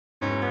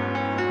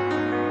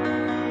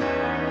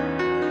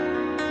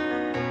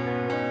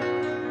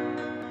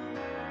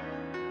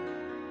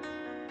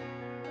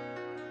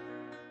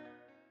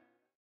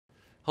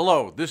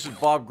Hello, this is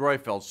Bob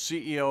Greifeld,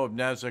 CEO of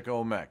NASDAQ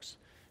OMX.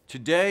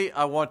 Today,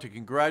 I want to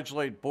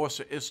congratulate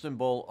Borsa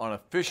Istanbul on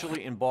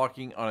officially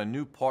embarking on a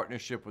new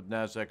partnership with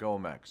NASDAQ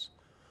OMX.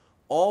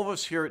 All of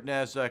us here at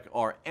NASDAQ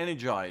are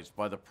energized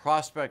by the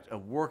prospect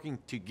of working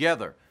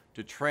together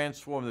to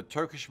transform the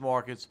Turkish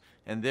markets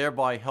and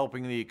thereby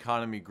helping the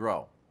economy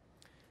grow.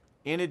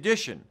 In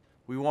addition,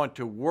 we want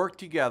to work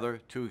together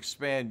to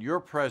expand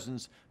your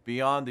presence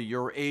beyond the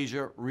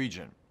Eurasia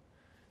region.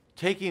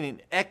 Taking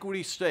an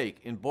equity stake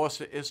in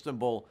Borsa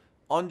Istanbul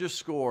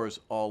underscores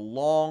our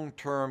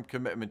long-term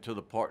commitment to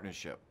the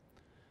partnership.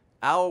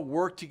 Our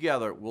work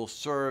together will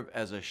serve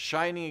as a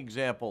shining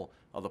example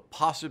of the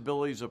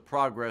possibilities of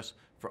progress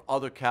for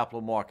other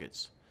capital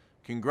markets.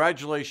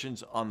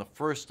 Congratulations on the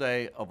first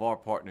day of our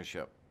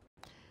partnership.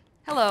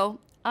 Hello,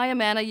 I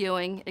am Anna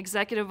Ewing,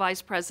 Executive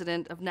Vice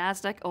President of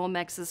NASDAQ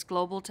OMX's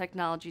Global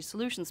Technology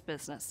Solutions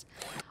business.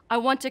 I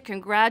want to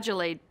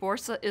congratulate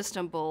Borsa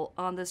Istanbul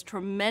on this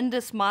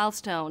tremendous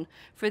milestone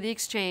for the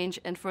exchange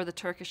and for the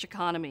Turkish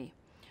economy.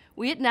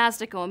 We at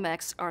NASDAQ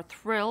OMX are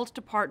thrilled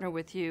to partner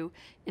with you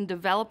in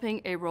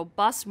developing a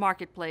robust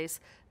marketplace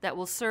that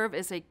will serve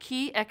as a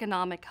key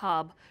economic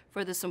hub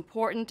for this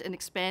important and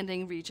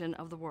expanding region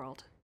of the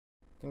world.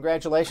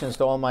 Congratulations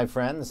to all my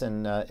friends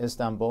in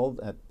Istanbul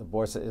at the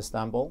Borsa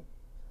Istanbul,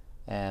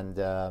 and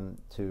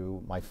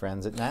to my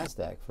friends at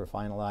NASDAQ for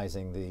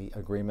finalizing the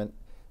agreement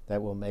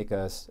that will make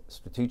us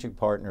strategic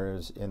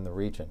partners in the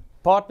region.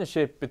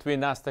 Partnership between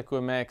NASDAQ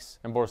OMX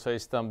and Borsa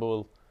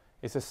Istanbul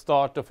is the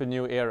start of a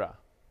new era.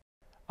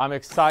 I'm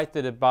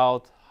excited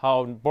about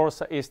how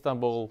Borsa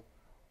Istanbul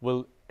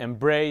will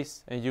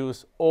embrace and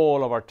use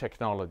all of our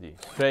technology: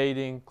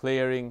 trading,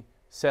 clearing,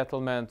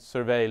 settlement,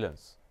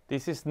 surveillance.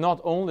 This is not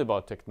only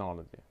about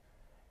technology.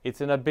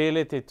 It's an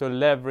ability to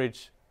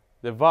leverage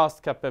the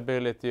vast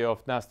capability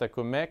of NASDAQ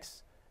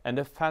OMX and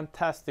the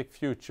fantastic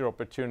future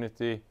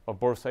opportunity of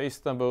Borsa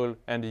Istanbul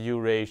and the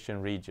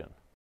Eurasian region.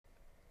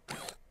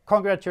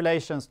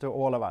 Congratulations to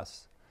all of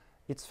us.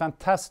 It's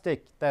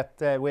fantastic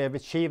that we have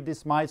achieved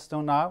this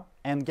milestone now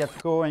and get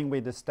going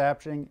with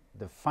establishing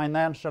the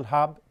financial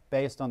hub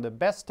based on the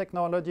best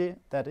technology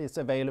that is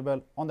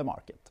available on the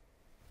market.